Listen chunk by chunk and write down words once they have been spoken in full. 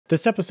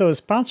This episode is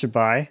sponsored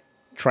by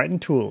Triton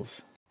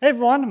Tools. Hey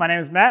everyone, my name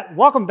is Matt.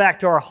 Welcome back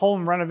to our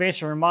home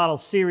renovation remodel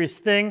series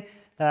thing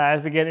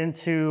as we get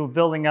into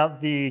building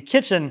up the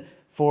kitchen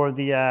for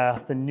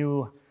the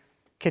new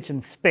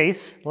kitchen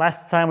space.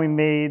 Last time we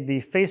made the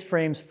face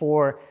frames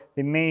for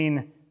the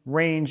main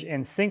range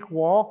and sink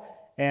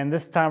wall, and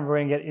this time we're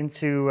going to get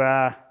into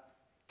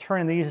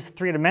turning these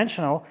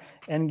three-dimensional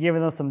and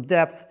giving them some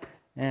depth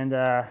and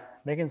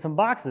making some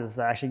boxes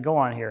that actually go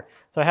on here.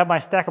 So I have my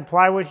stack of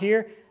plywood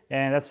here,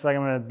 and that's what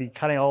I'm going to be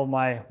cutting all of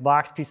my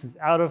box pieces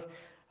out of.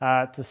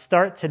 To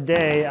start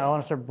today, I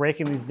want to start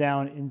breaking these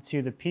down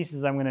into the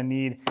pieces I'm going to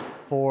need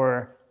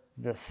for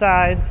the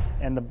sides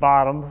and the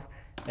bottoms,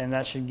 and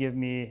that should give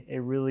me a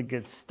really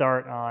good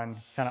start on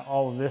kind of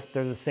all of this.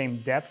 They're the same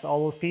depth,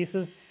 all those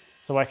pieces,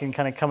 so I can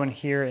kind of come in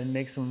here and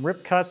make some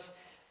rip cuts,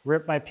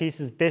 rip my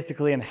pieces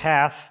basically in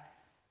half,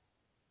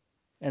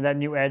 and that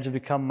new edge will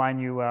become my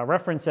new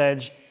reference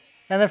edge.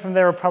 And then from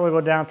there, we'll probably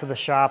go down to the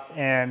shop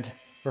and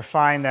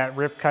refine that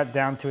rip cut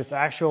down to its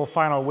actual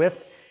final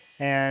width,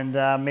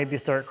 and maybe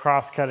start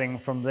cross-cutting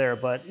from there.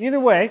 But either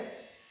way,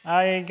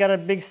 I got a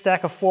big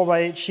stack of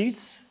 4x8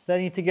 sheets that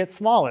need to get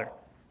smaller.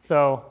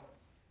 So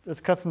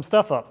let's cut some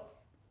stuff up.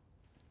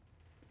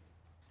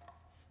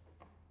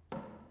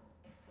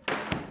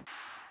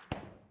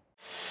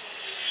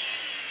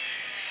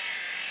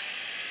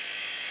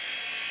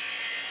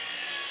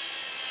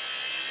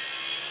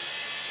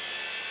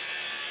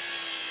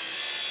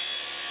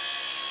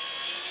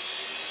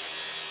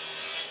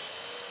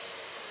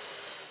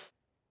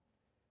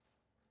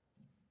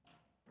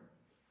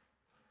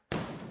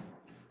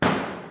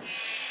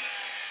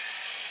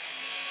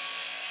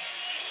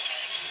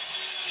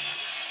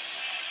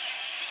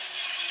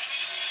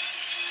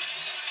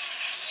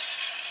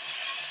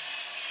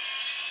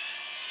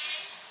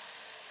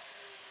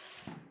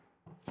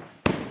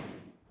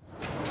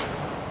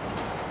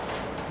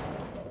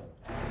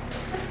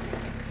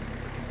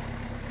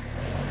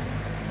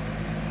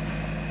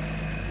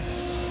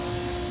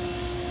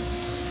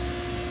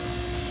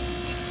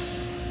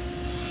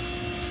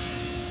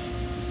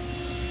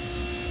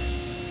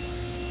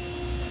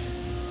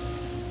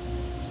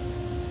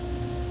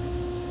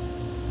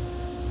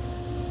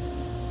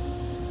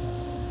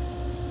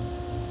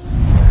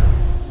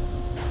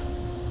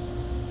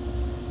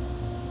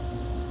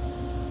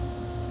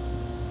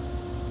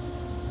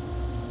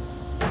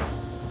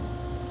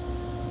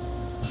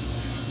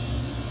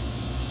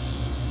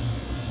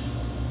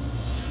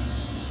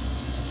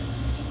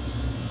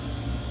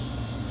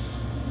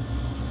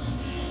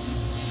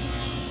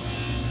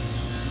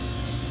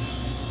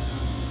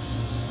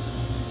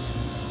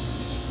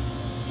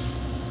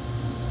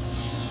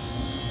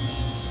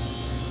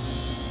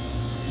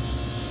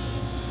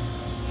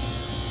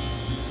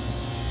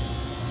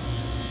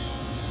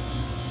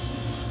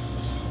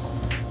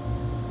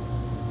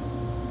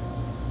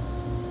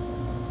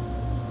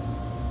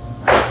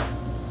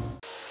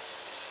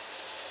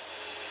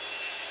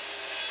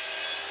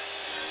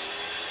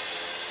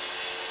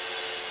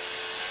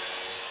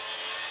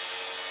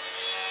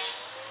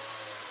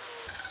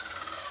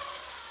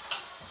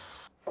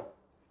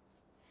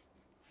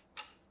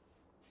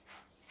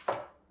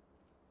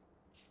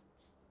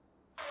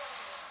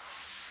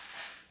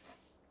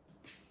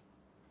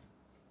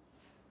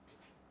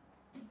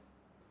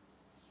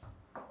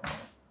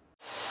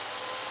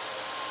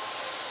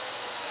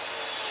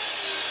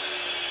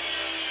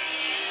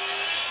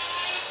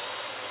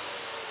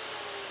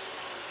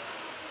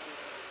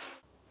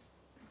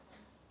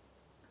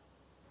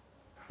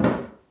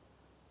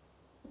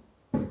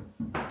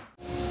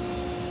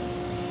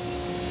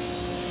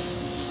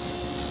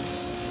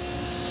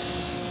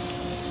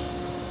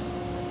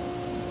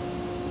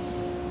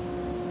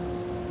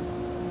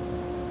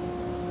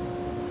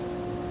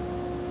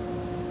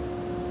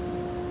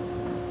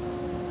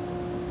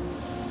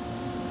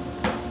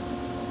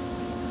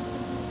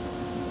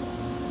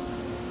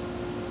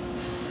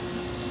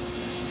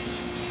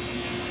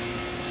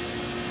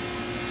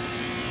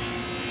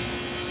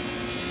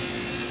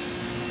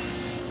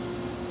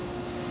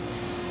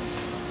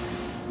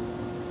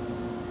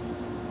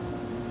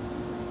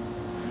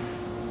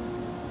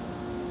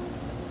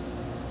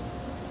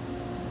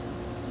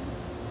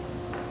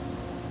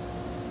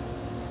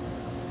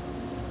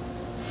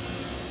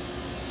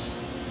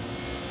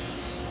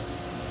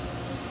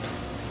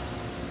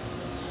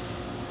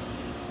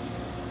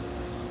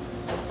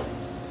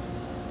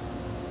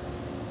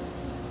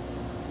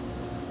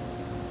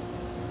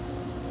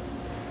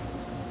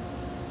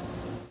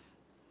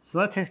 So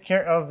that takes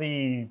care of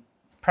the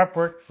prep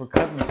work for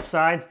cutting the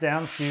sides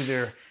down to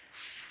their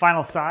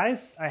final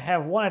size. I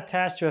have one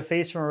attached to a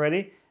face frame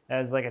already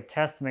as like a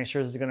test to make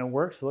sure this is going to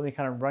work. So let me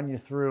kind of run you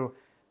through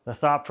the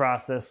thought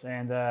process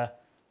and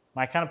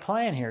my kind of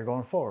plan here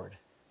going forward.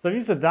 So I've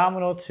used a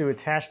domino to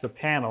attach the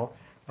panel,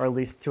 or at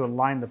least to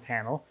align the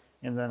panel,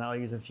 and then I'll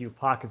use a few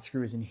pocket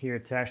screws in here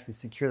to actually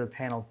secure the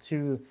panel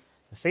to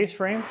the face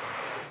frame.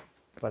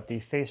 But the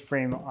face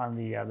frame on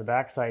the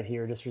back side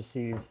here just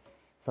receives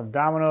some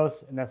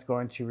dominoes, and that's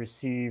going to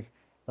receive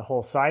the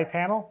whole side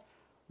panel.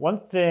 One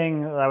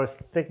thing that I was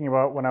thinking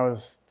about when I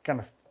was kind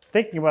of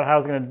thinking about how I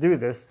was going to do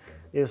this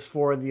is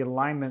for the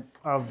alignment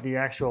of the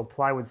actual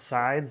plywood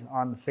sides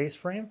on the face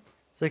frame.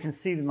 So you can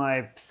see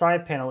my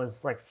side panel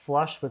is like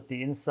flush with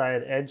the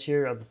inside edge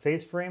here of the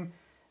face frame.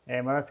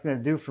 And what that's going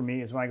to do for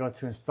me is when I go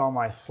to install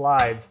my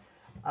slides,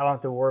 I don't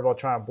have to worry about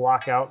trying to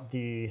block out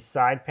the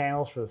side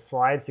panels for the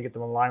slides to get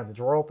them in line with the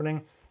drawer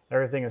opening.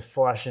 Everything is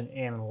flush and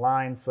in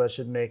line, so that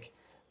should make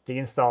the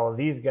install of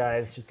these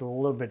guys just a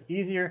little bit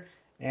easier.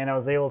 And I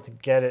was able to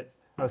get it.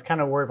 I was kind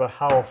of worried about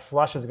how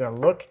flush it was going to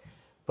look,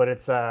 but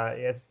it's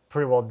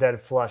pretty well dead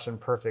flush and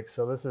perfect.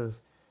 So this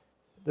is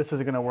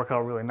going to work out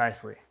really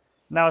nicely.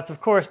 Now it's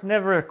of course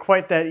never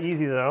quite that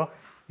easy though,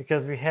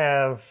 because we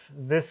have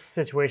this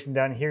situation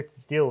down here to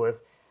deal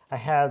with. I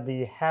have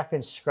the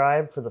 1/2-inch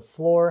scribe for the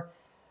floor,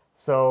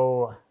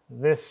 so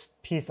this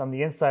piece on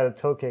the inside of the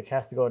toe kick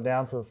has to go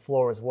down to the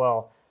floor as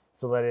well,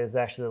 so that it is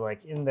actually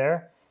like in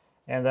there.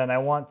 And then I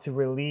want to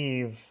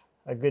relieve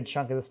a good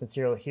chunk of this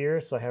material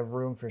here, so I have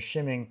room for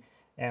shimming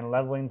and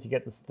leveling to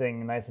get this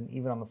thing nice and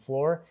even on the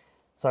floor.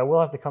 So I will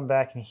have to come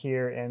back in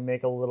here and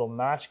make a little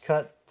notch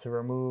cut to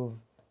remove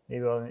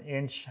maybe about 1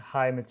 inch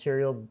high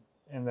material,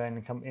 and then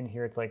come in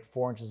here to like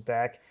 4 inches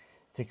back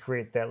to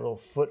create that little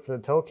foot for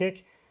the toe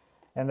kick.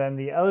 And then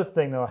the other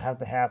thing that'll have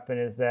to happen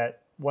is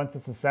that once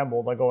it's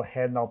assembled, I'll go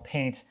ahead and I'll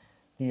paint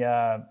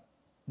the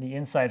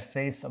inside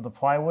face of the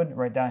plywood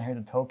right down here,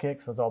 the toe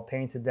kick, so it's all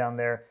painted down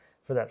there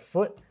for that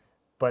foot.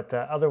 But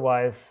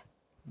otherwise,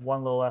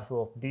 one little last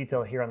little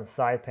detail here on the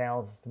side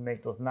panels is to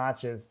make those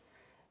notches.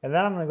 And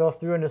then I'm going to go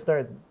through and just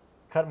start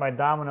cutting my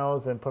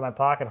dominoes and put my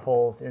pocket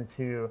holes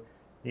into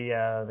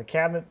the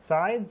cabinet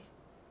sides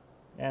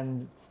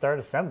and start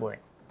assembling.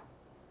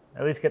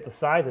 At least get the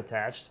sides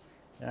attached,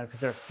 because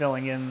they're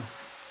filling in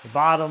the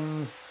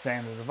bottoms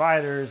and the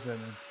dividers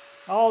and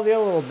all the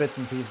other little bits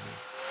and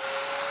pieces.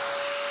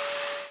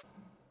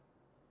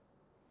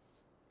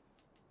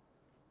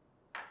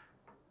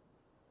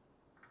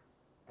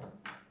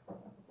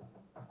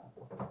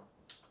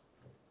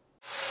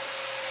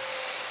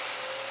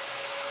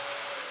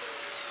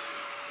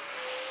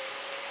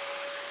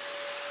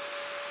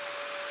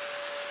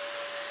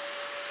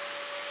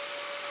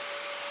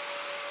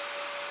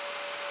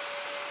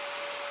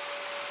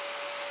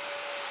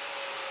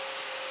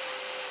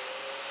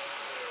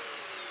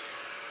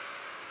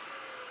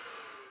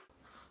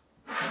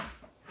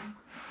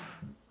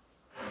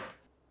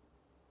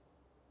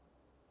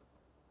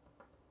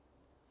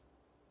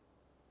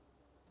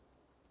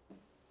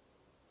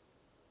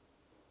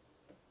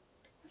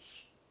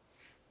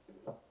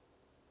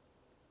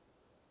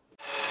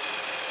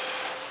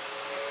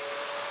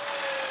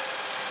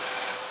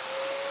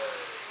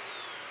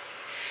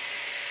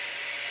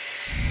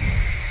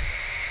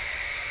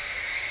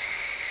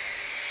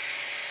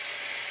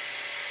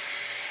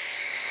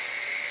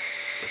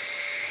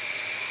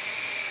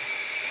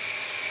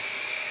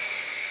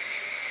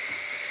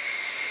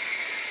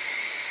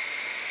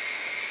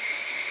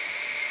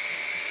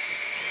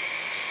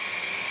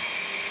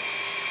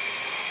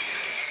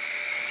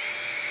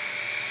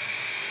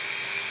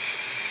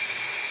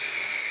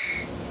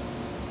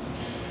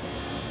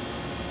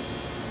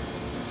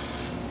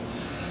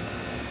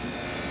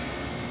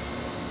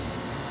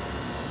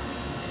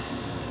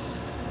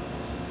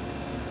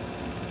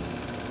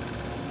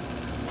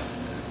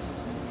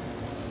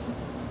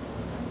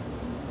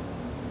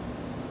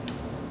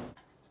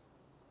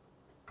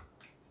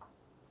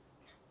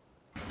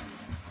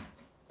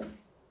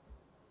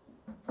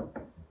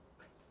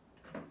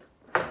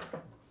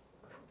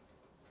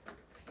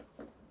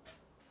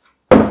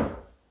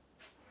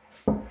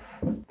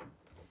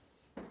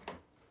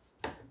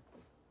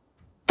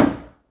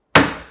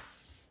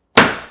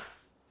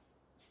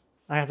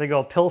 I have to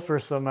go pilfer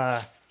some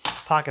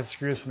pocket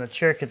screws from the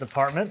chair kit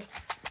department.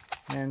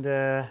 And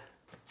I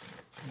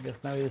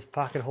guess now this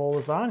pocket hole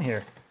is on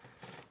here,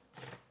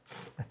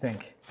 I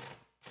think.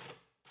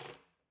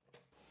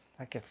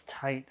 That gets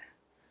tight.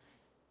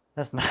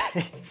 That's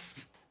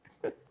nice.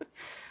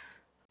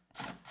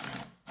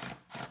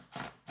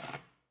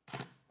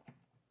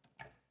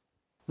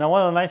 Now,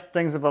 one of the nice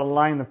things about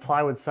aligning the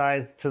plywood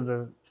sides to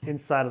the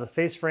inside of the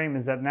face frame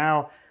is that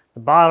now the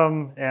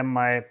bottom and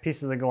my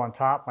pieces that go on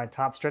top, my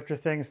top stretcher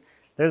things,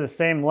 they're the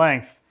same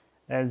length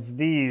as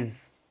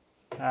these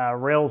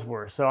rails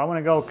were. So I'm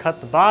gonna go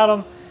cut the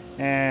bottom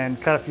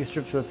and cut a few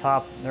strips to the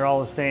top. They're all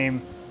the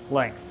same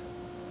length.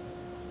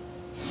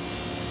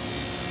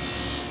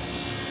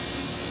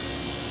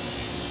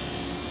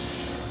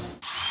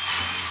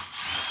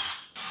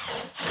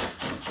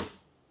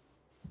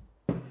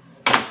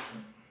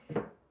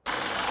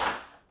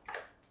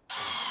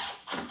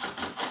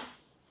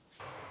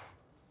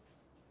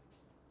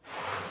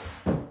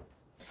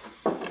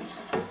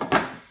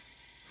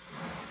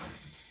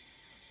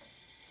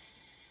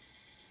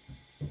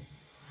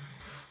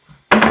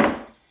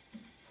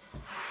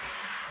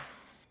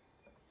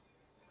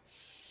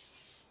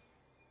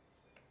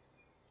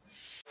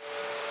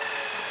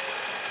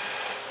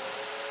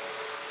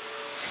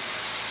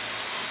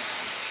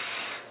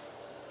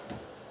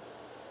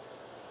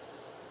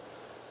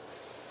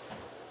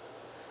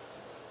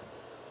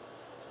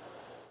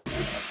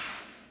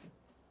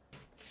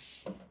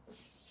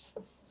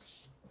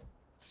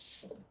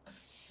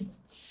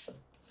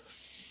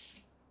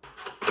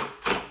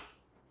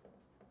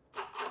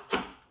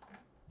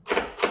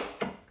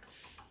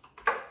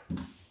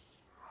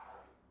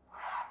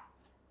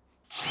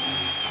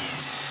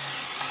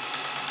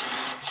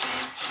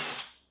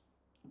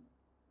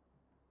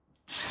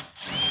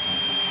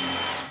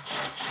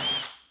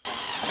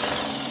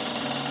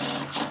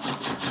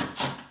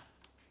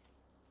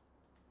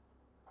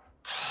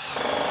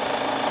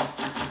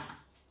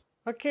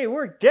 Okay,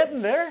 we're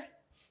getting there.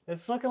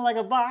 It's looking like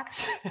a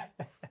box.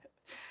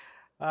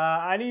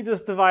 I need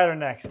this divider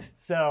next,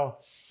 so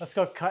let's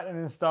go cut and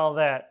install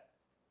that.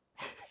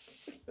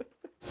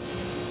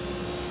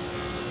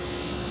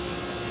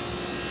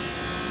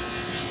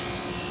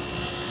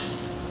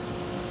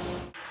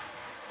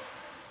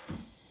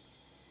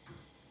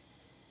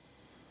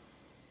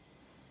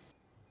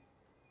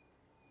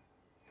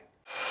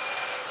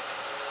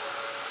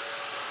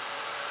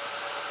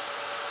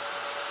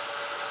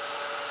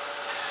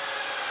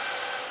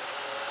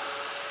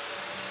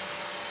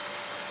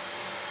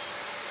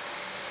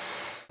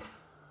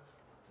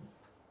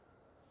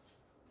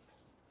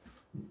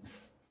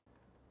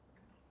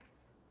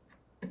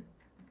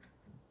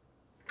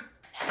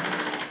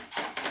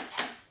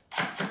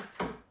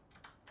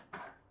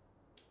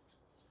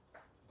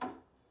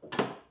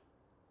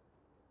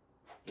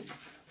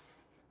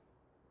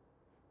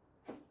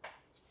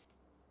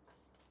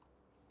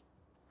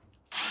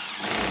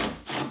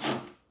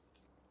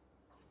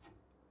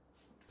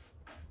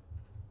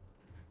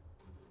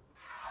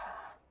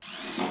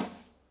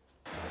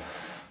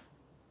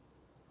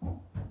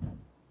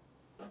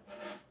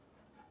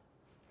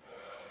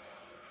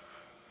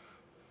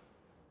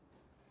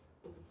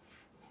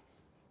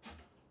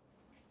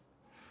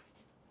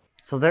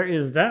 So there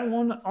is that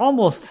one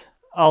almost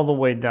all the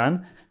way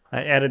done.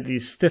 I added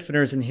these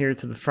stiffeners in here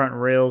to the front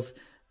rails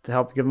to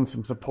help give them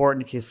some support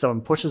in case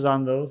someone pushes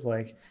on those,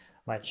 like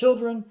my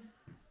children.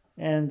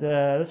 And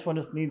this one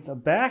just needs a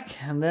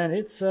back, and then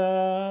it's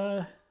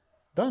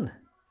done.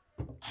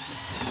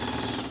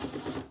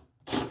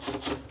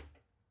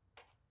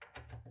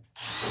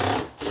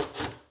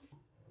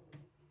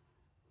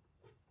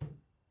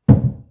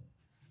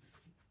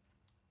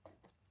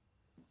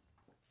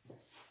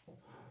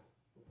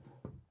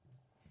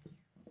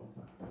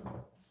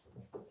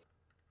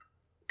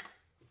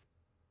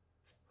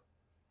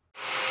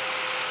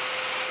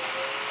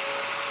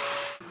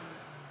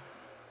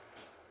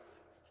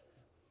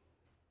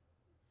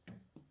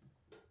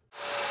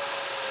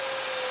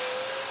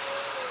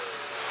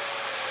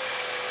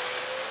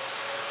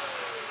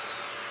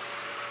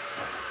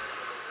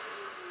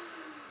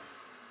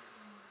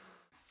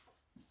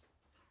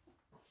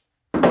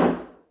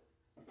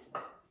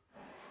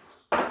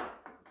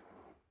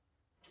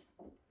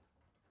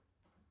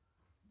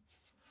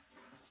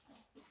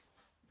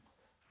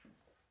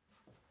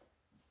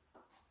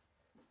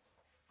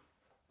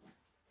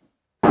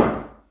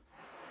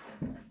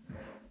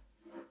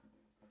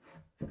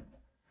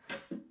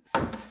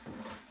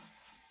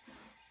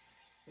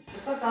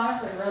 This looks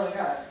honestly really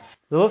good.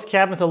 So this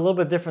cabinet's a little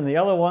bit different than the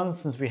other ones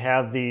since we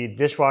have the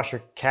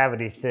dishwasher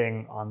cavity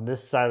thing on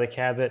this side of the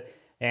cabinet,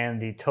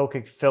 and the toe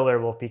kick filler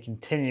will be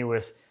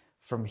continuous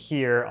from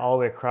here all the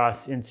way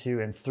across into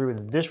and through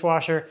the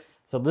dishwasher.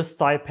 So this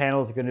side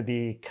panel is going to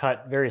be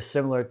cut very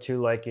similar to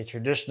like a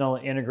traditional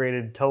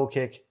integrated toe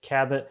kick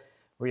cabinet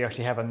where you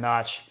actually have a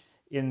notch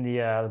in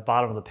the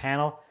bottom of the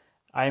panel.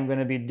 I am going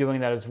to be doing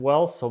that as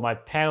well. So my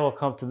panel will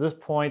come to this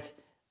point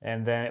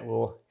and then it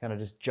will kind of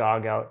just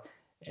jog out.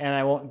 And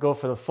I won't go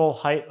for the full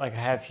height like I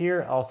have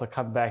here. I'll also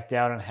come back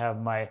down and have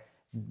my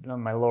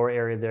lower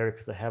area there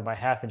because I have my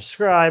 1/2-inch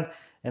scribe,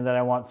 and then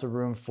I want some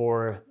room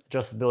for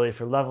adjustability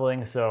for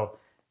leveling, so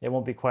it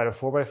won't be quite a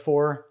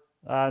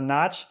 4x4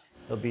 notch.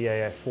 It'll be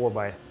a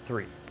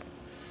 4x3.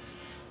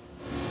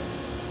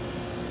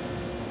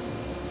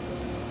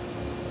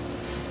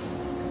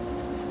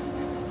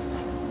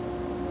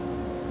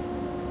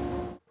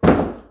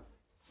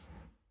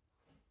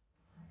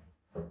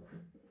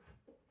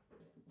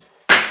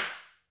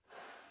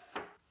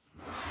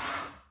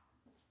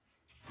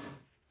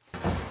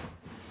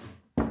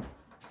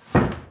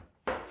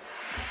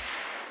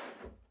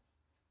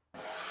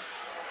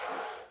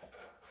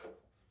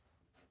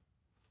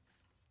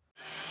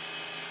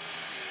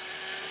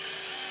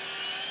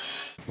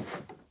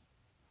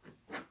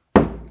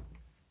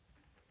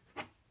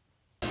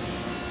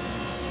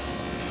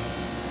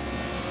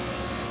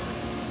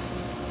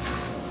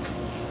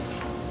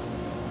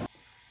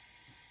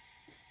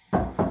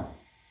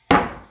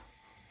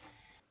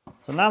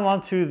 So now I'm on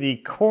to the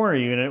corner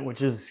unit,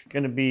 which is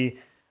going to be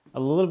a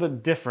little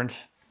bit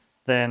different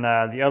than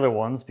the other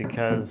ones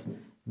because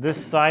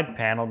this side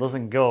panel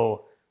doesn't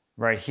go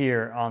right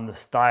here on the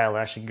stile. It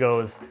actually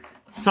goes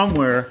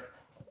somewhere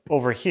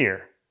over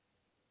here.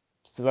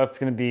 So that's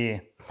going to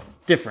be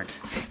different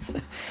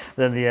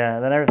than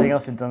everything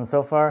else we've done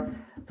so far.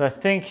 So I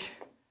think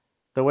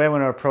the way I'm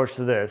going to approach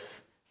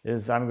this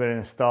is I'm going to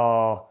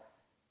install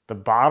the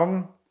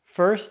bottom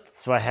first,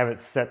 so I have it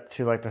set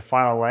to like the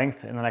final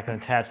length, and then I can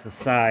attach the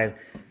side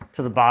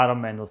to the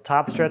bottom and those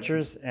top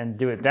stretchers and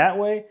do it that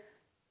way.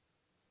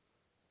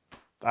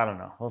 I don't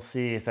know. We'll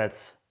see if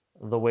that's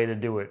the way to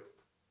do it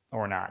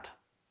or not.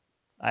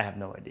 I have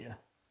no idea.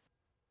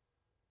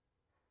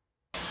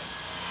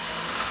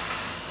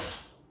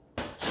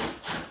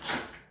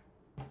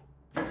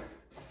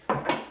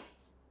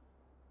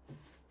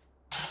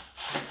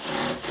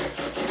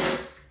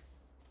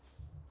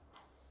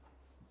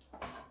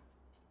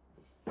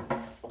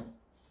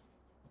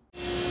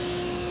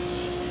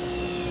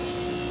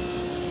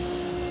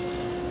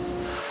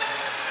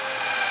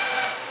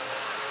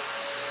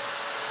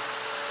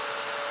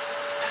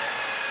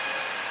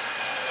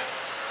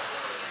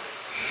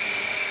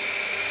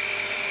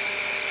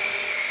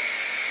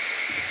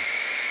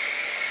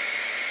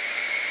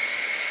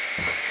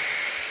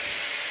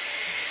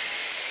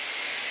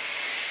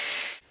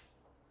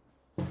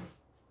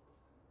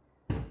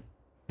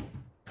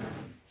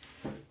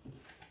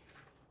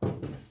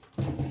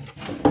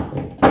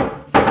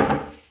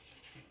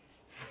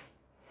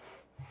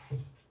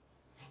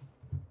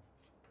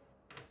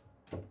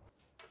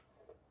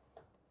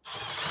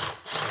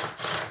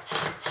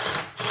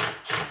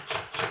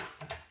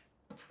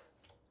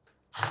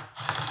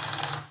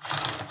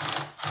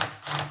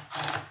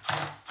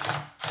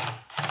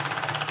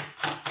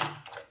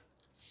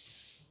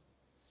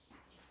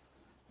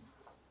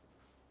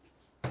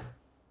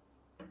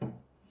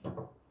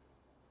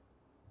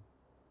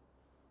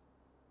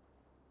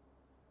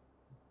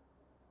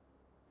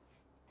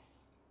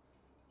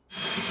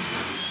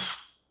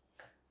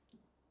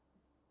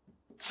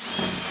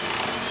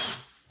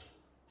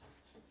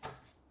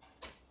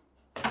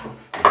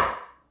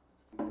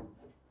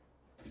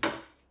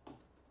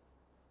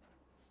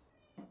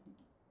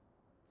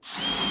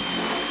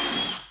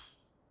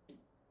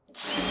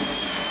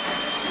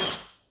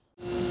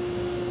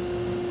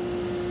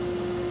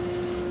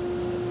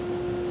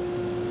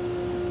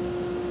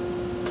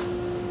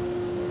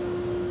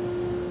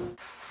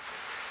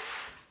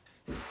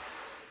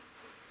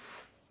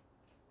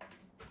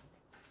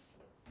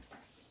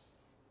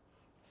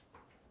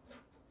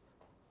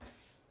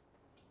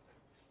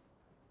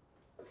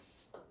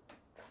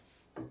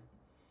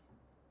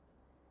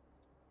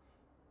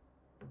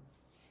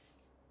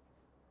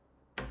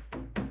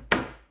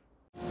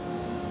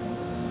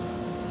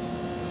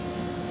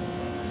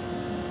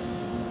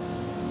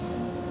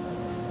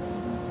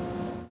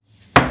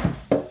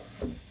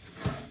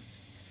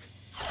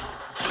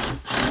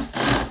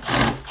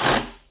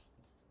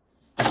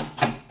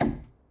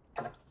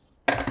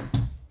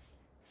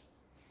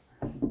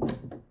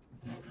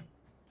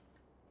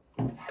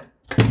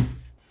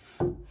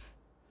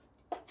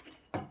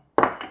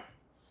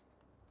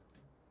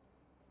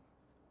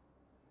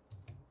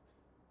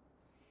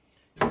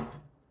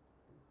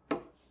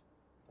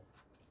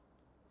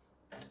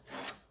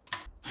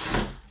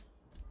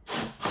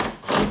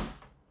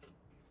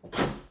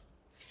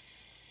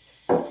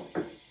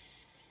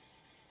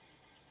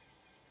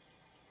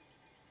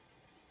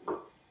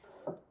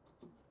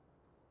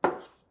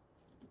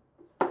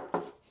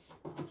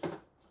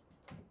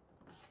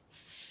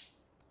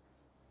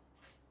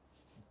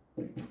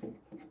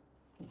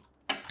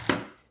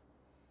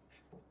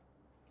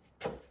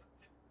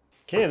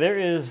 Okay, there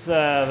is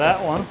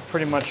that one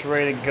pretty much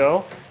ready to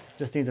go.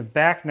 Just needs a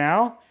back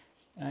now.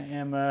 I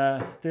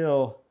am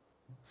still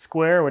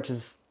square, which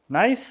is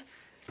nice.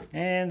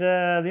 And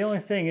the only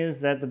thing is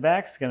that the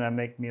back's gonna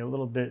make me a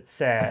little bit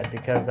sad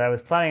because I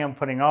was planning on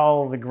putting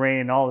all the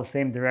grain all the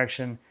same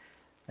direction.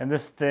 And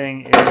this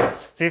thing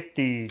is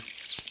 50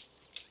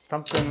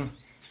 something,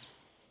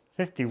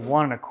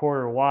 51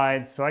 1/4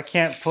 wide. So I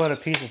can't put a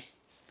piece of,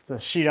 it's a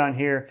sheet on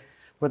here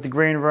with the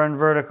grain run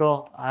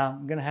vertical.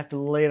 I'm gonna have to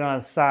lay it on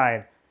its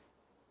side.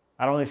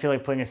 I don't really feel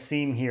like putting a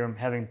seam here. I'm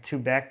having 2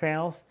 back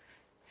panels.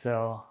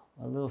 So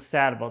a little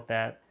sad about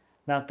that.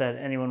 Not that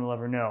anyone will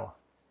ever know,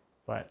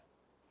 but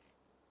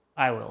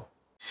I will.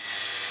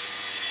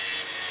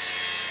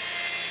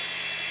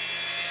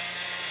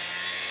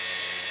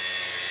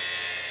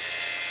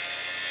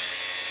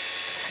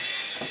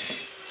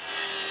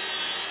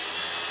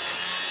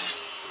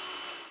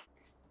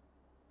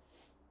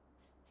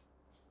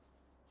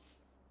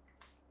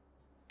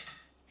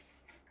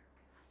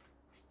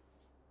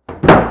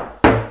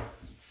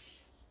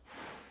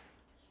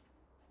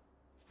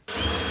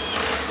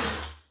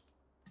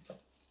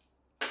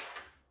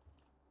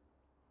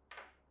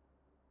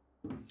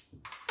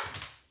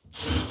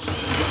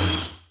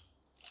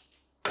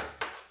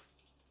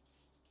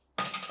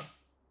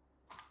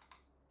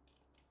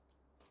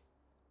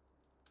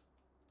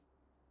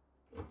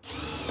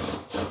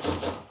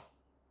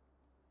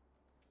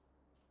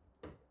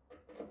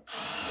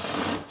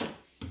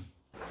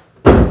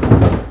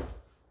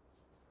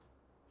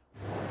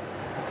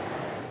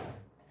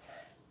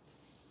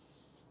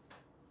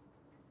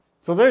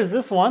 So there's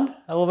this one,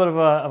 a little bit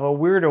of a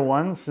weirder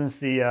one since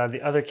the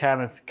other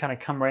cabinets kind of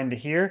come right into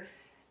here.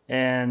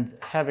 And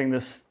having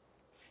this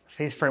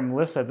face frame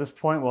list at this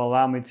point will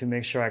allow me to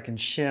make sure I can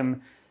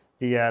shim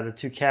the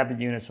 2 cabinet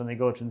units when they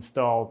go to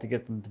install to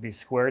get them to be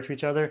square to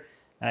each other.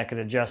 And I could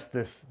adjust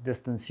this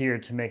distance here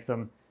to make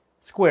them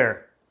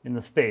square in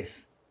the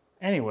space.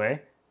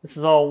 Anyway, this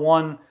is all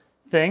one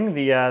thing.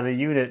 The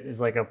unit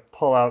is like a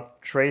pull-out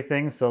tray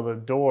thing, so the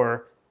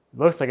door, it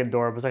looks like a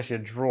door, but it's actually a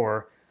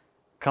drawer,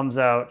 comes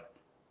out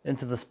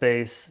into the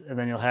space, and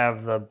then you'll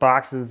have the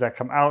boxes that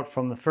come out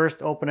from the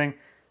first opening,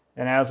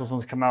 and as those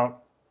ones come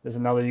out, there's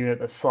another unit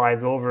that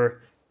slides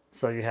over,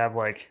 so you have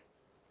like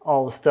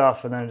all the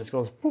stuff, and then it just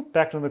goes boop,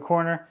 back into the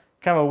corner.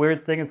 Kind of a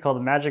weird thing. It's called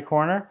the magic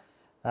corner.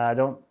 I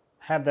don't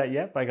have that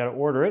yet, but I got to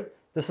order it.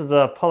 This is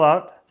the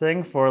pull-out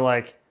thing for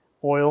like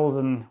oils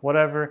and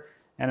whatever,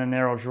 and a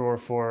narrow drawer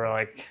for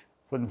like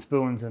wooden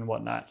spoons and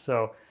whatnot.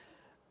 So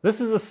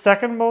this is the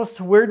second most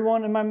weird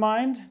one in my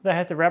mind that I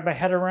had to wrap my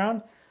head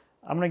around.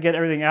 I'm gonna get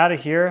everything out of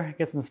here,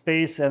 get some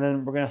space, and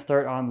then we're gonna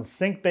start on the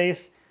sink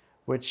base,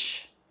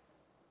 which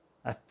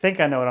I think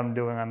I know what I'm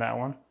doing on that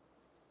one.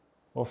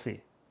 We'll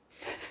see.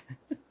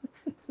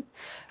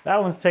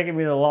 That one's taken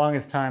me the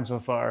longest time so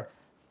far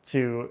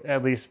to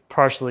at least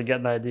partially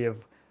get an idea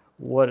of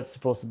what it's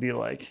supposed to be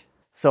like.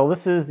 So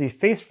this is the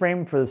face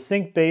frame for the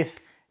sink base,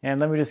 and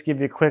let me just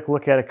give you a quick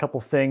look at a couple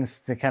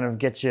things to kind of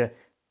get you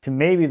to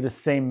maybe the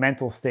same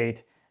mental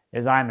state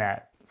as I'm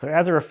at. So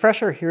as a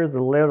refresher, here's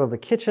the layout of the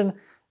kitchen.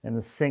 And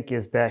the sink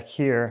is back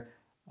here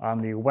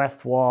on the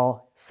west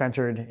wall,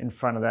 centered in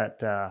front of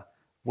that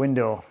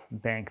window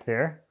bank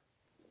there.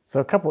 So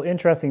a couple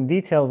interesting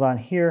details on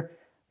here.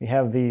 We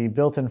have the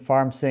built-in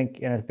farm sink,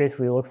 and it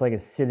basically looks like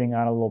it's sitting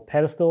on a little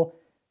pedestal.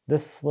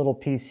 This little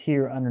piece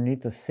here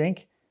underneath the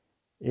sink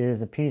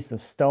is a piece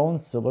of stone,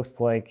 so it looks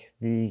like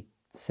the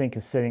sink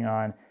is sitting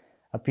on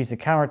a piece of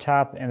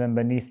countertop, and then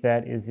beneath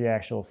that is the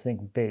actual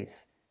sink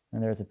base.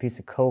 And there's a piece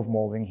of cove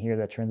molding here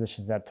that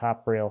transitions that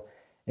top rail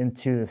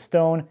into the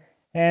stone.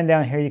 And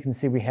down here you can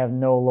see we have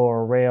no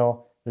lower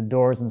rail. The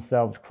doors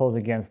themselves close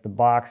against the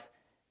box.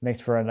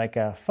 Makes for like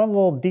a fun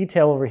little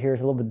detail over here.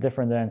 It's a little bit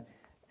different than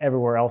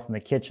everywhere else in the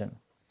kitchen.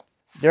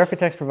 The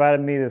architects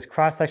provided me this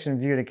cross-section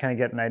view to kind of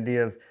get an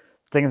idea of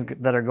things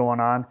that are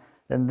going on.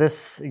 In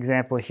this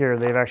example here,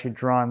 they've actually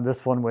drawn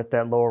this one with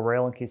that lower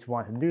rail in case you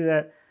want to do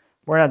that.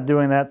 We're not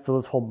doing that, so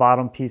this whole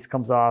bottom piece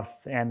comes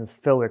off and this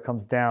filler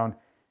comes down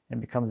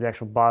and becomes the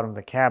actual bottom of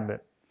the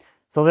cabinet.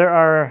 So there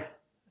are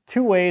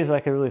 2 ways I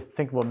could really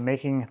think about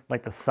making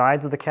like the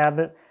sides of the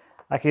cabinet.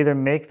 I could either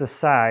make the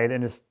side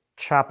and just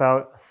chop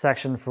out a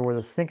section for where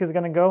the sink is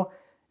going to go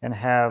and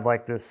have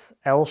like this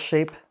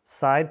L-shaped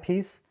side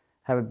piece,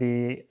 have it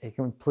be a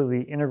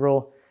completely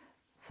integral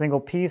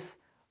single piece,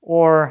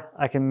 or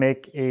I can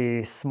make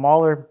a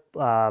smaller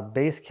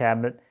base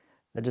cabinet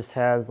that just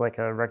has like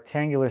a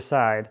rectangular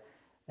side,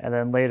 and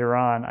then later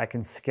on I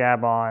can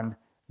scab on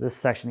this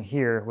section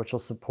here, which will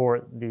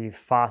support the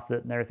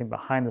faucet and everything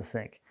behind the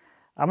sink.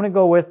 I'm going to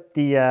go with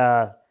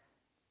the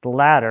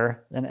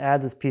ladder and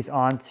add this piece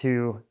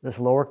onto this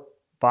lower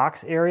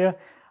box area.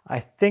 I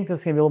think this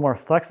is going to be a little more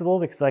flexible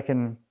because I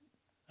can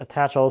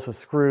attach all this with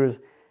screws,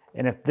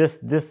 and if this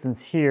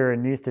distance here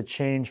needs to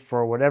change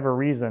for whatever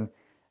reason,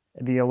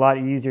 it'd be a lot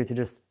easier to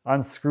just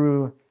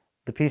unscrew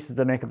the pieces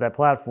that make up that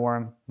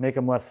platform, make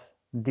them less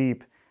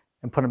deep,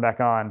 and put them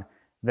back on,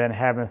 than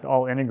having this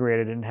all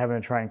integrated and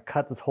having to try and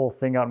cut this whole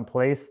thing out in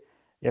place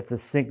if the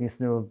sink needs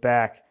to move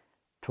back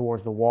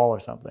towards the wall or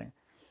something.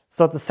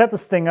 So to set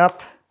this thing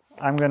up,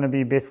 I'm going to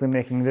be basically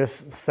making this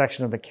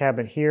section of the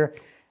cabinet here,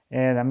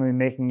 and I'm going to be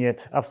making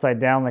it upside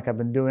down like I've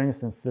been doing,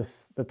 since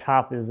the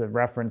top is a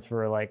reference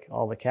for like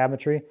all the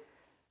cabinetry.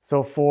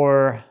 So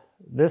for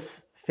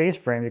this face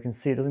frame, you can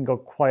see it doesn't go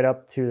quite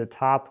up to the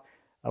top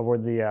of where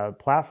the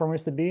platform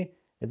used to be.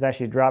 It's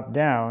actually dropped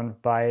down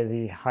by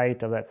the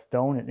height of that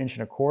stone, 1.25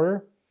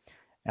 inches.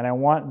 And I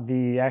want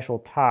the actual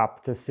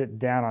top to sit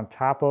down on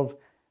top of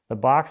the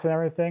box and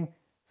everything.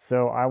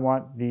 So I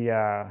want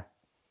the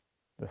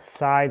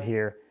side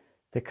here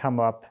to come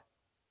up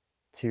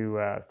to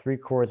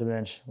 3/4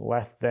 inch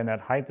less than that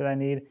height that I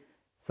need.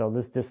 So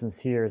this distance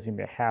here is going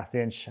to be 1/2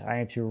 inch. I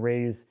need to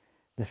raise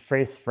the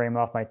face frame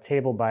off my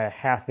table by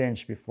 1/2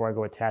 inch before I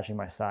go attaching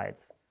my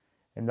sides.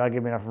 And that'll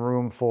give me enough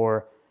room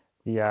for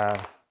the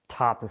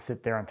top to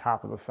sit there on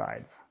top of the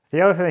sides. The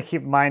other thing to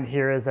keep in mind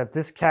here is that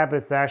this cabinet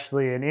is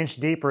actually 1 inch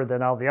deeper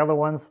than all the other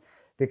ones,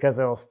 because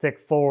it will stick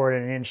forward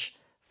 1 inch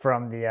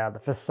from the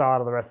facade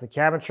of the rest of the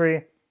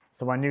cabinetry.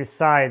 So my new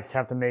sides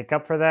have to make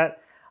up for that.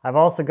 I've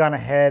also gone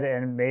ahead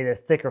and made a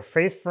thicker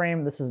face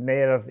frame. This is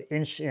made of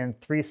 1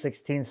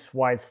 3/16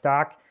 wide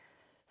stock,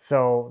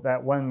 so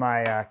that when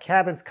my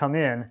cabinets come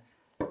in,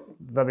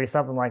 there'll be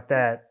something like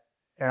that,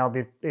 and I'll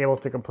be able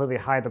to completely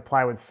hide the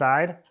plywood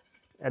side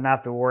and not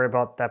have to worry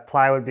about that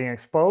plywood being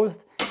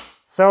exposed.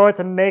 So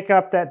to make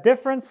up that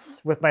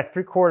difference, with my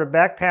 3/4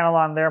 back panel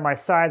on there, my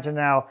sides are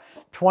now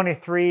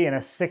 23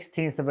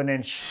 1/16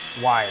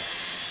 inch wide.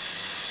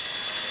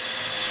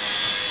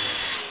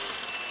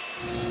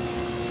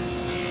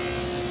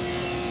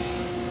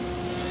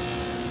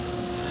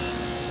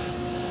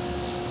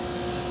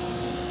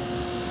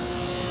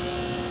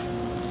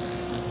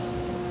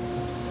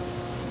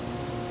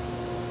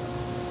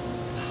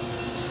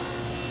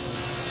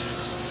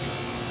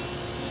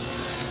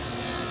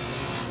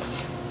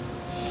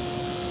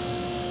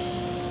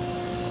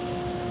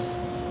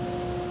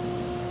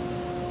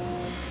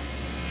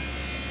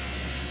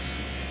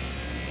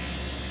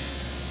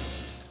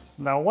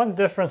 Now, one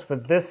difference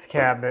with this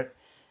cabinet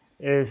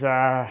is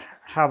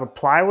how the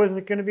plywood is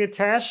going to be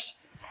attached.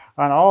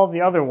 On all the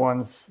other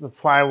ones, the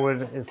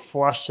plywood is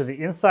flush to the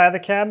inside of the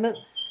cabinet.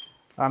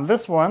 On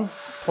this one,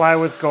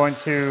 plywood's going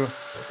to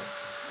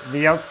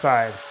the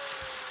outside.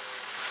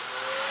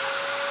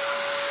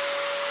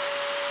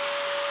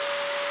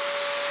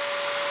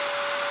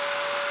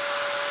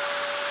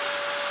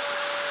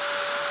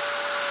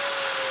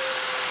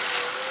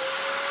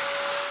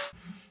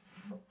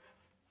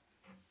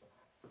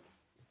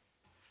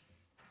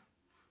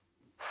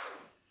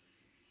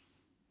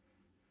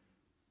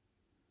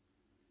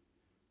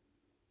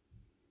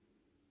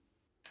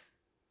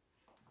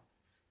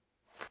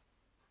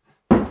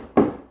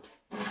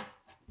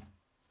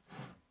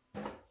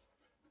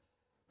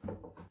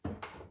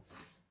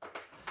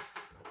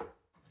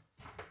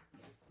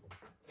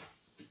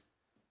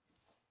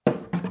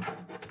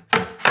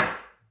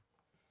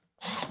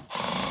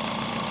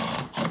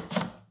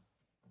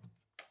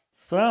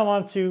 So now I'm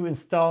on to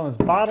installing this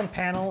bottom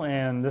panel,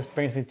 and this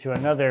brings me to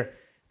another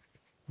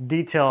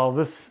detail.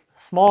 This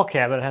small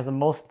cabinet has the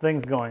most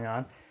things going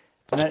on,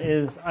 and that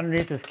is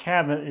underneath this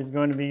cabinet is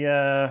going to be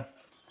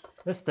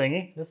this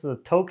thingy. This is a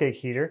toe kick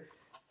heater.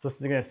 So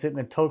this is going to sit in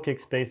the toe kick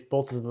space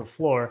bolted to the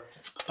floor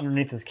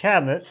underneath this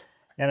cabinet,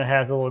 and it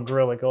has a little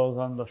grill that goes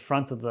on the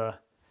front of the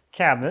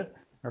cabinet,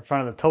 or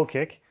front of the toe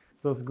kick.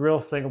 So this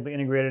grill thing will be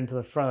integrated into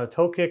the front of the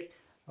toe kick.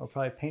 I'll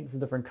probably paint this a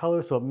different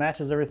color so it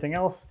matches everything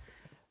else.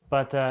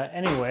 But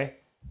anyway,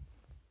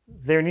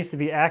 there needs to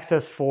be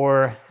access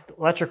for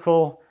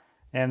electrical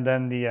and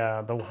then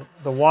the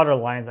water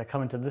lines that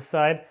come into this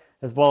side,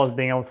 as well as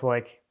being able to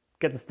like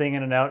get this thing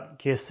in and out in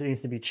case it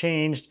needs to be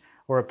changed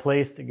or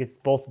replaced. It gets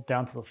bolted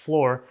down to the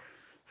floor.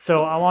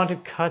 So I want to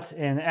cut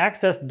an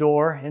access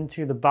door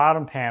into the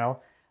bottom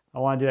panel. I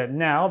want to do that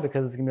now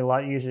because it's going to be a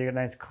lot easier to get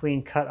a nice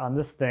clean cut on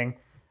this thing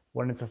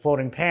when it's a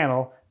floating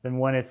panel than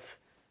when it's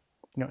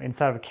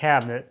inside of a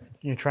cabinet.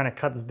 You're trying to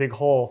cut this big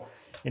hole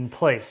in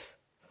place.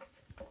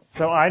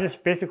 So I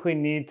just basically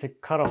need to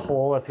cut a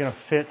hole that's going to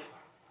fit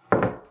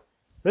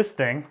this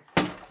thing,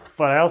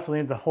 but I also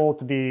need the hole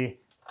to be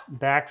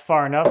back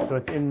far enough so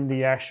it's in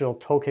the actual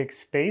toe kick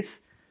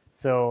space.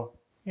 So,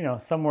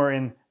 somewhere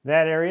in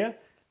that area.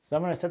 So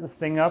I'm going to set this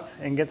thing up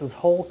and get this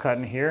hole cut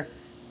in here,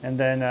 and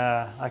then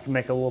I can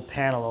make a little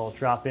panel that will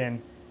drop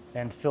in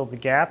and fill the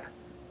gap,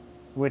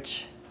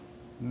 which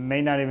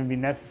may not even be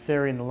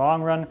necessary in the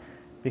long run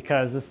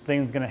because this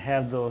thing's going to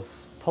have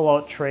those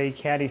pull-out tray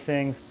caddy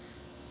things.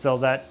 So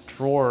that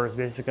drawer is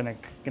basically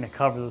going to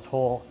cover this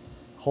whole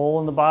hole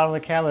in the bottom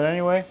of the cabinet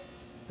anyway.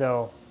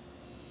 So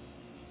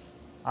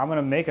I'm going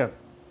to make a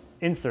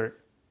insert,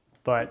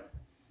 but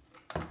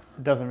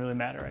it doesn't really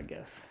matter, I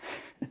guess.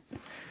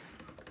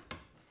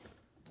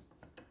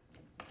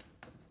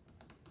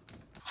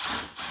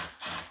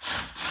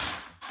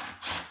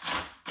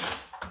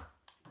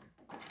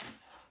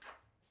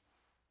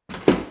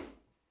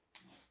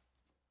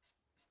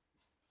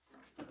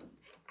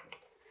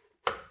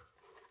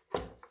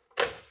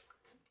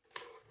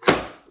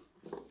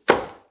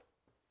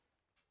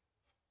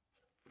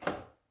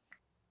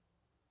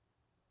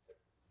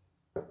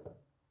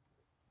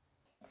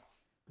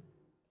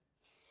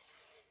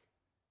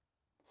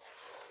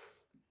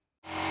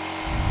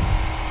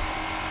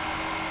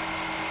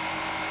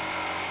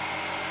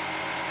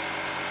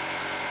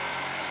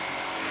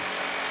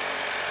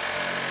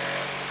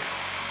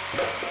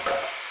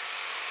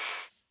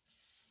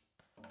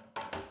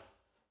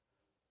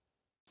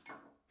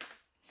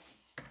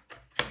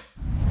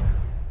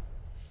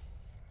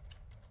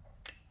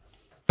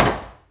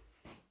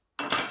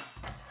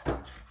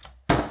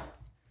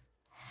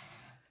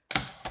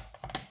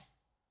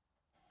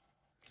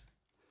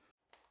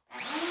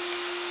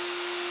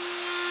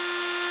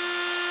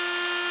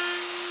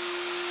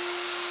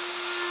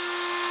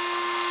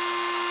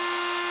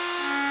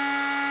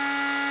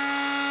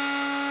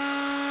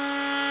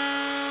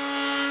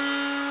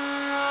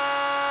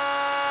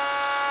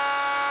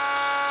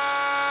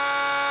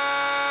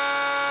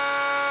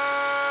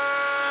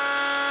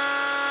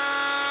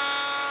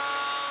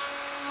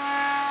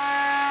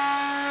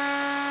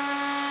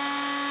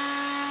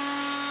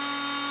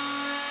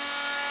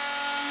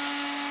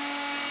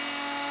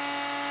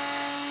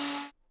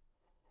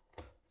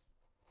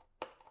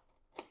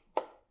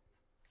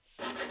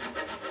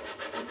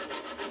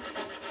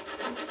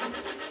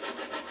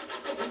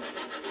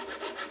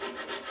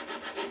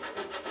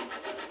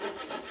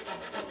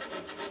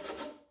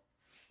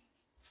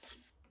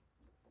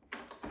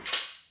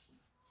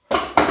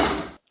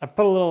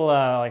 put a little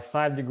like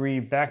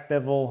 5-degree back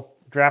bevel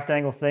draft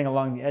angle thing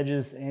along the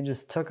edges and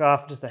just took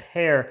off just a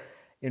hair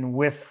in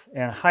width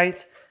and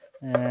height.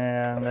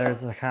 And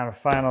there's the kind of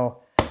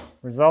final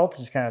result.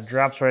 It just kind of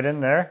drops right in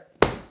there.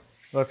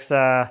 Looks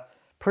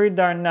pretty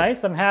darn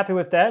nice. I'm happy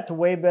with that. It's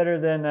way better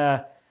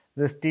than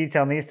this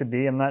detail needs to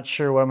be. I'm not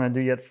sure what I'm going to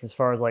do yet as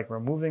far as like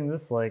removing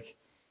this, like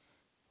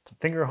some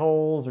finger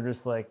holes, or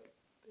just like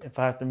if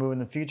I have to move in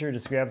the future,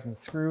 just grab some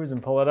screws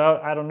and pull it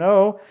out. I don't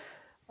know.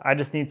 I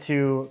just need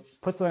to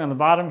put something on the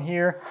bottom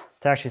here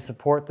to actually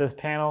support this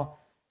panel,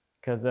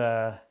 because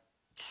it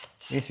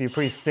needs to be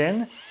pretty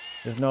thin.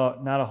 There's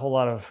not a whole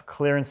lot of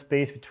clearance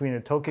space between the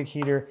toe kick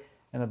heater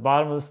and the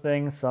bottom of this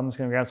thing. So I'm just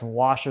going to grab some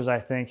washers, I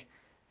think,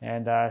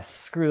 and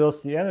screw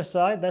those to the other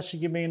side. That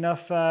should give me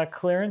enough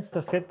clearance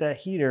to fit that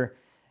heater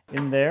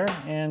in there,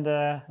 and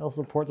it'll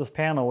support this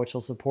panel, which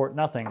will support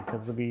nothing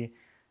because there'll be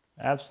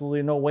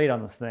absolutely no weight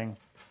on this thing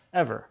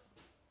ever.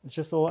 It's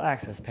just a little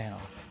access panel.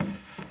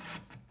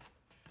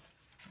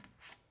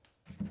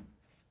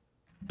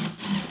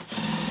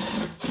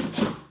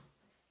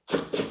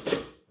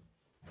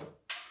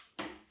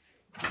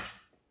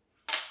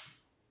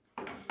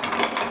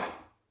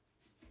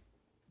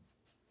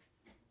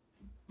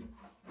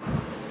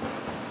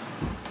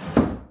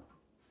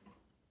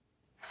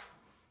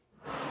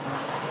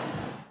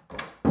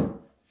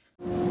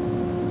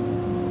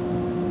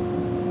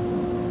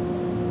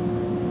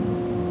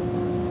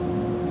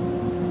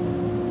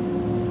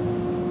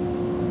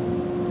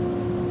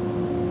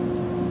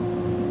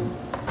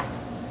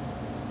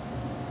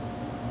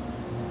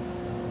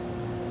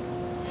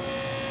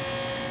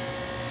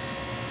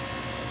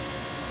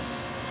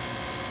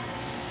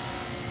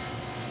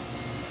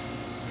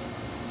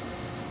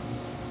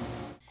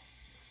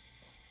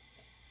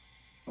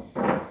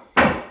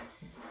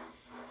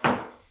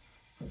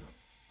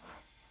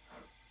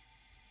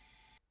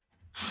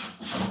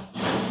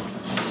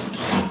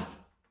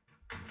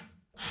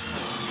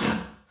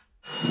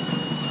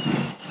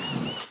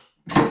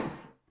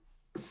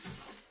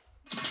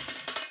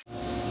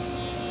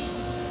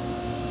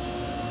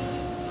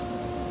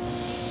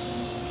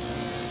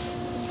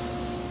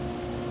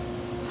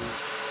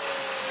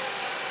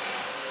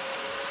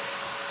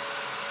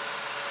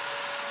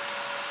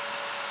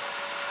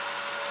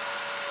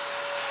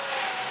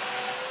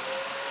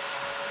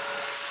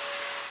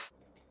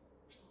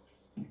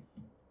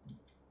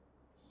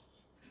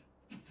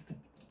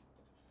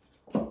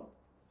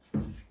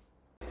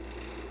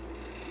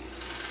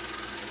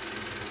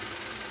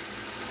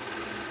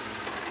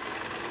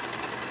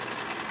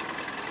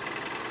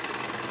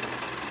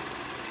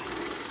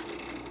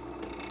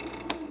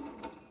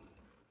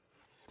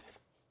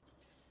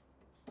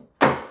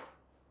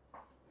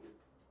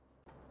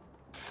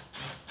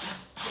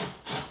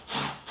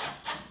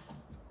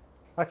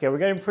 Okay, we're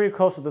getting pretty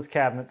close with this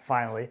cabinet,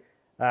 finally.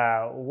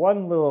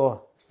 One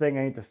little thing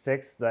I need to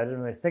fix that I didn't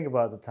really think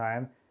about at the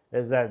time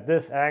is that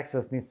this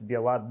access needs to be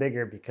a lot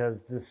bigger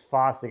because this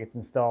faucet gets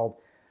installed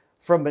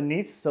from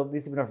beneath, so at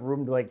least enough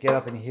room to like get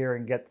up in here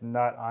and get the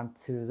nut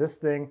onto this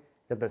thing,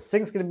 because the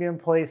sink's going to be in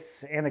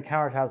place and the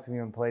countertop's going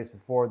to be in place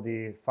before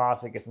the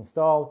faucet gets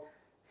installed.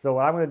 So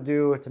what I'm going to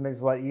do to make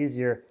this a lot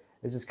easier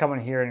is just come in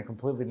here and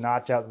completely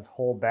notch out this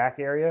whole back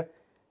area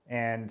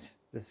and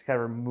just kind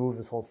of remove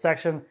this whole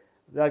section.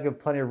 That'll give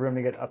plenty of room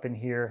to get up in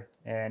here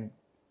and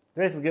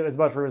basically get as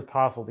much room as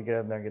possible to get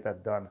in there and get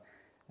that done.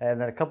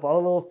 And then a couple other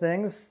little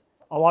things.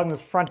 Along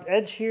this front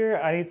edge here,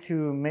 I need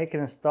to make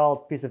and install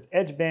a piece of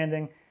edge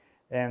banding,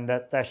 and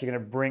that's actually going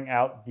to bring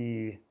out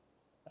the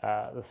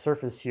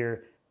surface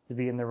here to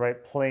be in the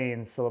right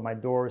plane so that my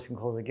doors can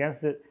close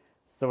against it.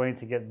 So I need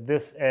to get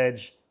this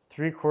edge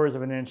 3/4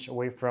 of an inch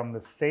away from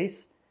this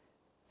face.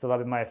 So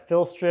that'll be my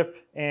fill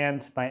strip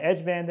and my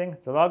edge banding.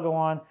 So that'll go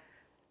on.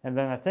 And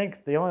then I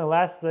think the only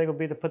last thing will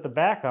be to put the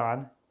back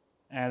on.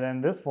 And then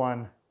this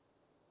one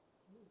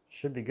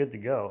should be good to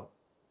go.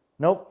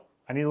 Nope,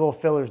 I need little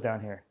fillers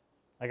down here.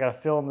 I gotta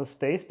fill in this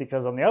space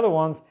because on the other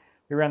ones,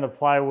 we ran the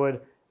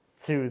plywood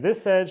to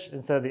this edge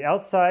instead of the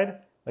outside,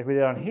 like we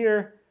did on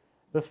here.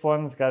 This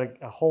one's got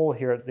a hole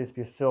here that needs to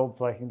be filled,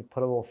 so I can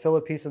put a little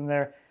filler piece in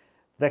there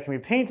that can be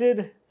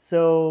painted,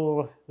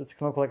 so this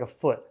can look like a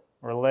foot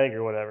or a leg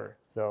or whatever.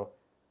 So,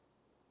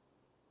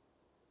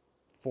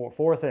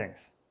 four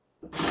things.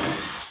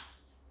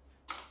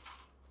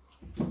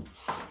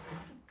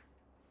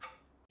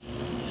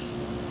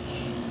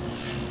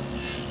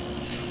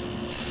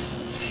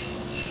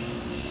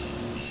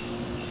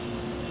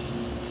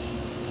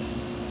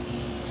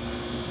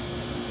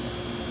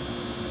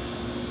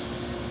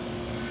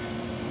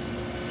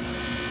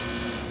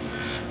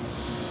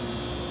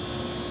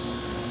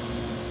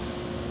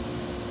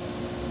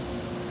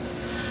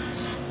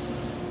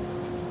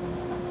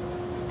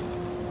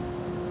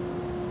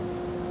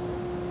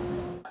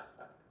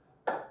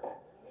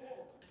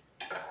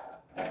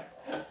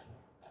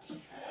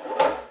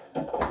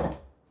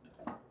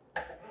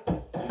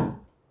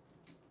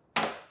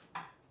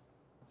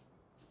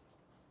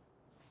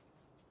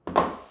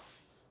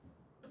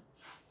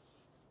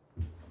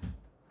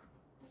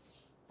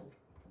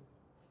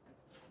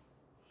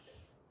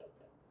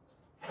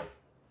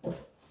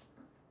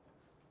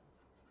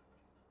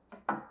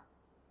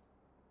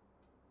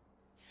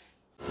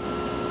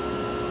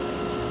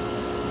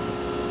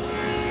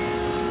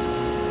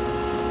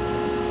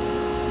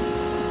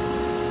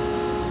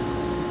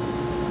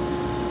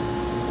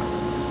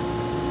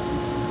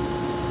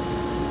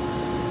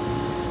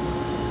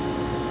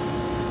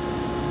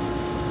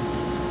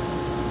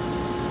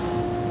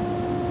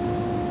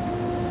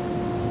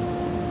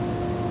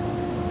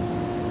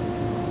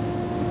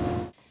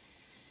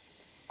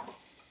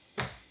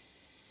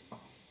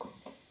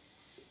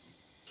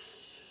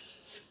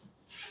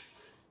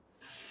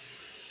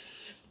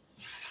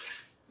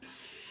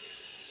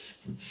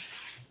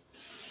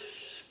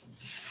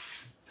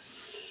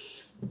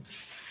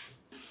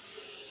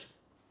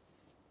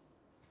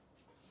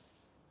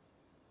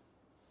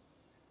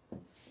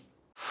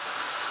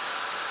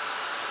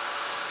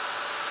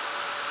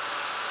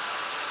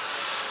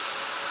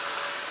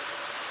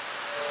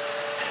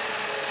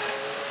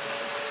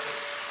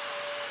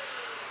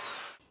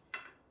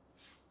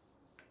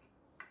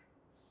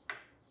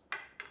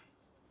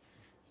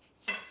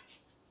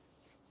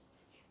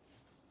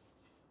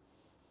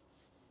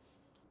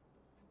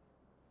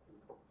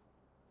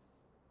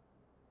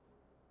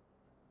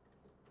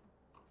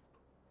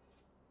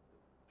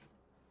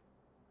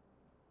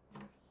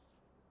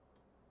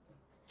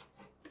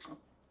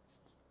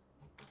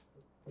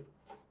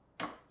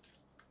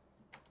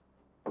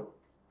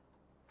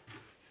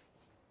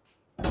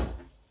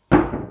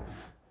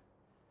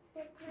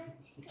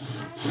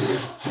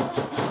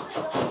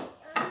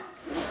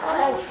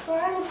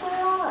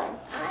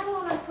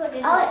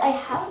 I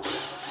have.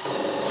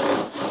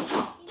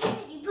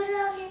 You put it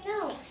on your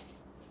nose.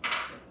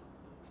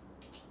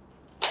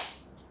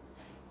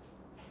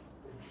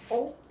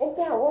 It's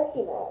not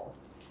working right.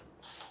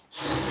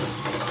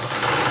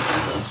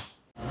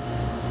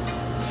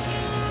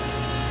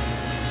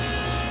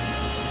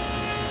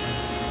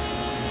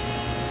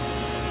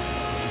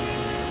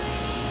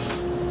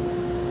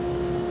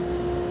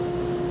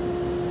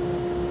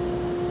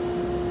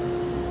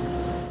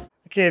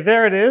 Okay,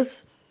 there it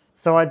is.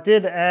 So I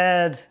did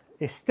add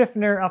a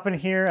stiffener up in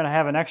here, and I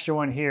have an extra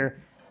one here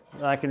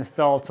that I can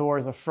install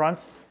towards the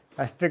front.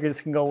 I figured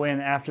this can go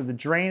in after the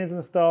drain is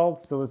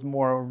installed, so there's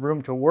more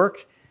room to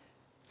work.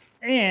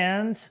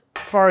 And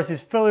as far as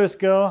these fillers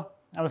go,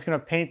 I'm just gonna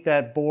paint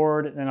that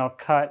board, and then I'll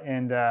cut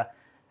and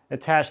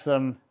attach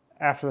them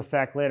after the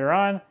fact later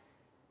on.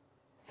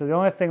 So the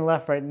only thing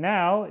left right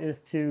now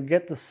is to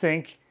get the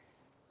sink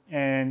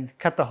and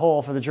cut the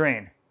hole for the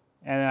drain.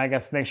 And I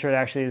guess make sure it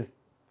actually is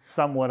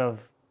somewhat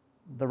of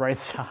the right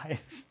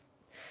size.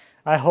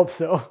 I hope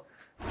so.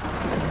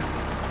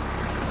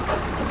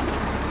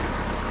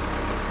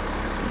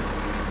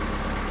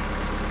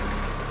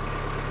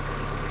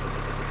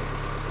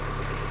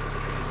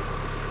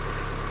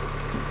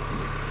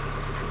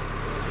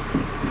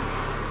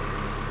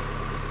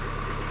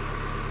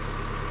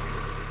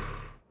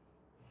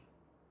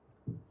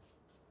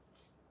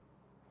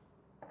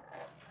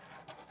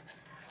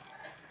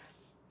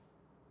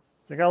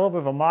 So I got a little bit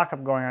of a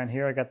mock-up going on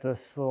here. I got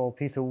this little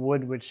piece of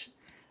wood which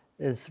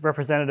is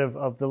representative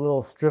of the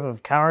little strip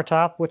of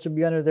countertop which will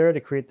be under there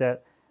to create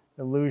that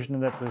illusion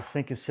that the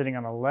sink is sitting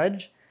on a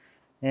ledge.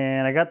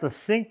 And I got the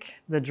sink,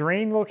 the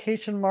drain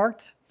location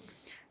marked.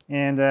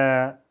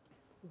 And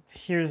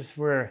here's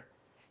where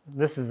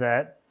this is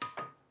at.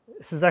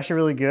 This is actually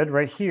really good.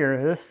 Right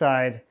here, this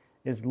side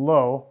is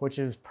low, which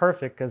is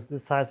perfect because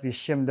this has to be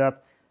shimmed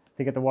up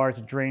to get the water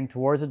to drain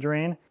towards the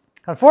drain.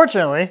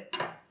 Unfortunately,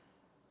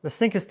 the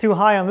sink is too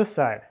high on this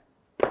side.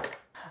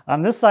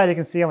 On this side, you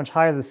can see how much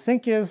higher the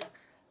sink is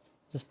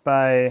just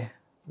by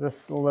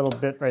this little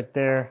bit right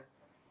there.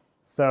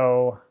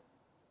 So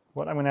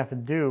what I'm gonna have to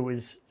do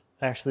is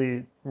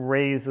actually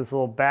raise this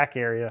little back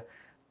area.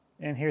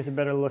 And here's a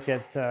better look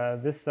at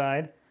this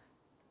side.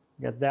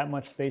 Got that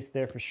much space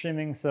there for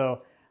shimming.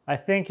 So I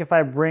think if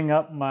I bring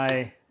up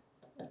my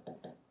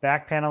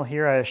back panel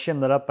here, I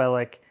shimmed it up by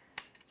like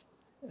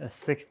a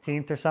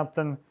 1/16 or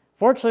something.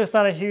 Fortunately, it's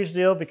not a huge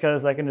deal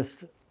because I can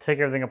just take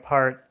everything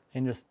apart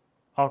and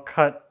I'll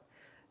cut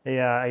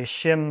a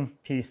shim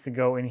piece to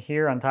go in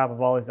here on top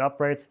of all these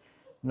uprights.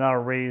 And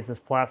that'll raise this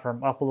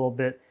platform up a little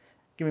bit,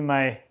 give me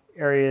my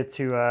area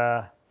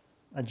to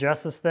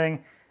adjust this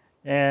thing,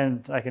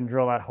 and I can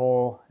drill that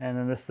hole, and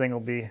then this thing will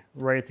be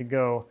ready to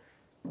go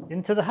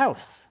into the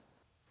house.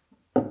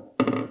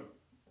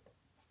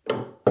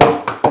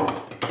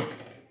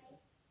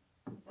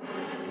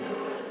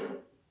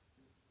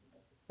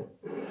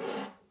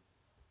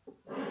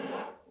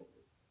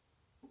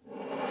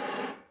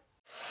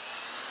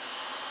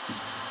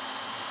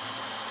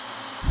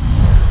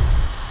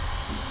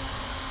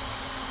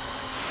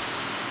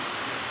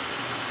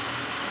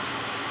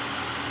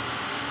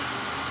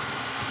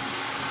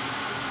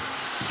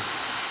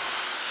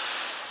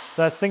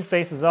 So that sink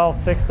base is all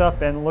fixed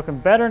up and looking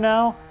better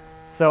now.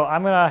 So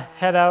I'm gonna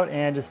head out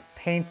and just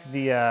paint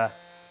the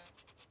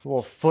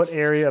little foot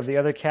area of the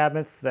other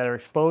cabinets that are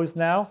exposed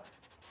now.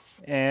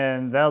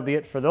 And that'll be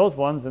it for those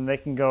ones, and they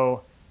can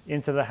go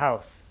into the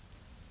house.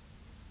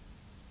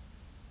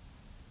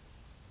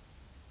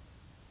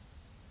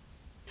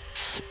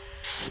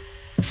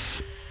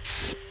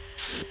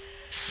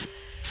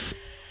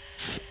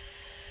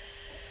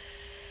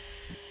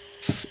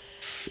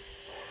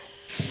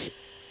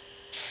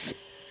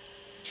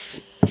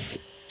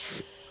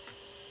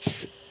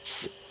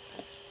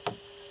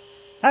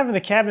 Having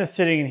the cabinet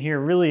sitting in here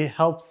really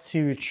helps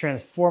to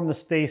transform the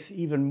space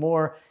even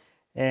more,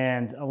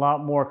 and a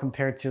lot more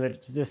compared to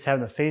just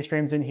having the face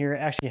frames in here.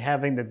 Actually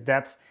having the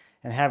depth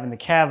and having the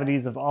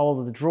cavities of all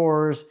of the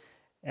drawers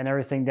and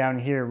everything down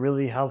here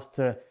really helps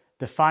to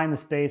define the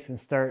space and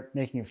start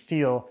making it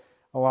feel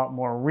a lot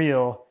more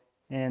real.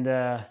 And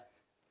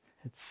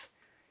it's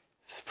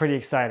pretty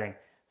exciting.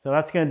 So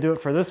that's going to do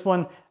it for this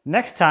one.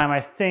 Next time,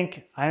 I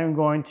think I am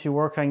going to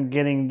work on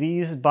getting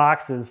these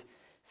boxes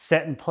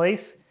set in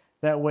place.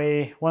 That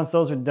way, once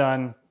those are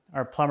done,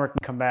 our plumber can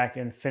come back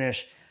and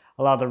finish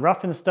a lot of the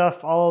rough-in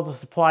stuff. All of the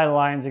supply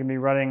lines are gonna be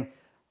running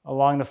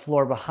along the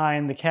floor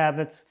behind the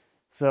cabinets.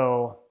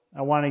 So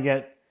I wanna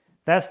get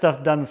that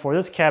stuff done before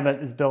this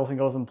cabinet is built and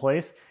goes in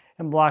place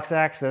and blocks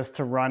access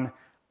to run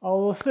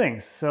all those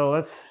things. So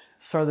that's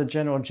sort of the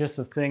general gist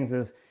of things,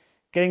 is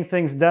getting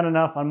things done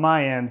enough on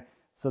my end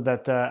so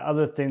that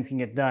other things can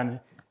get done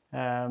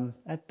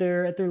at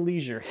their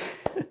leisure.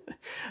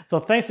 So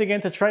thanks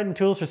again to Triton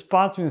Tools for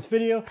sponsoring this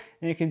video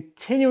and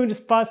continuing to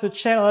sponsor the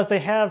channel as they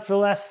have for the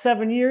last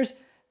 7 years.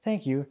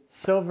 Thank you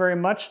so very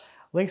much.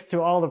 Links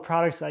to all the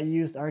products I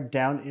used are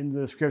down in the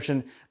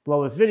description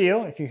below this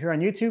video. If you're here on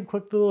YouTube,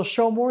 click the little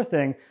show more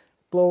thing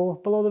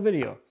below the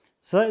video.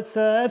 So that's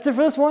it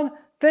for this one.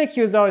 Thank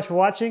you as always for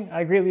watching.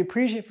 I greatly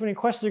appreciate it. If you have any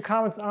questions or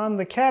comments on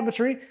the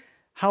cabinetry,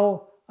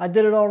 how I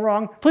did it all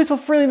wrong, please feel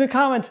free to leave a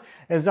comment.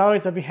 As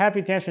always, I'd be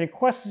happy to answer any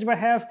questions you might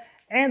have.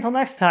 And until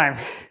next time,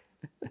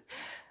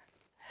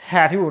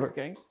 happy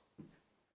woodworking.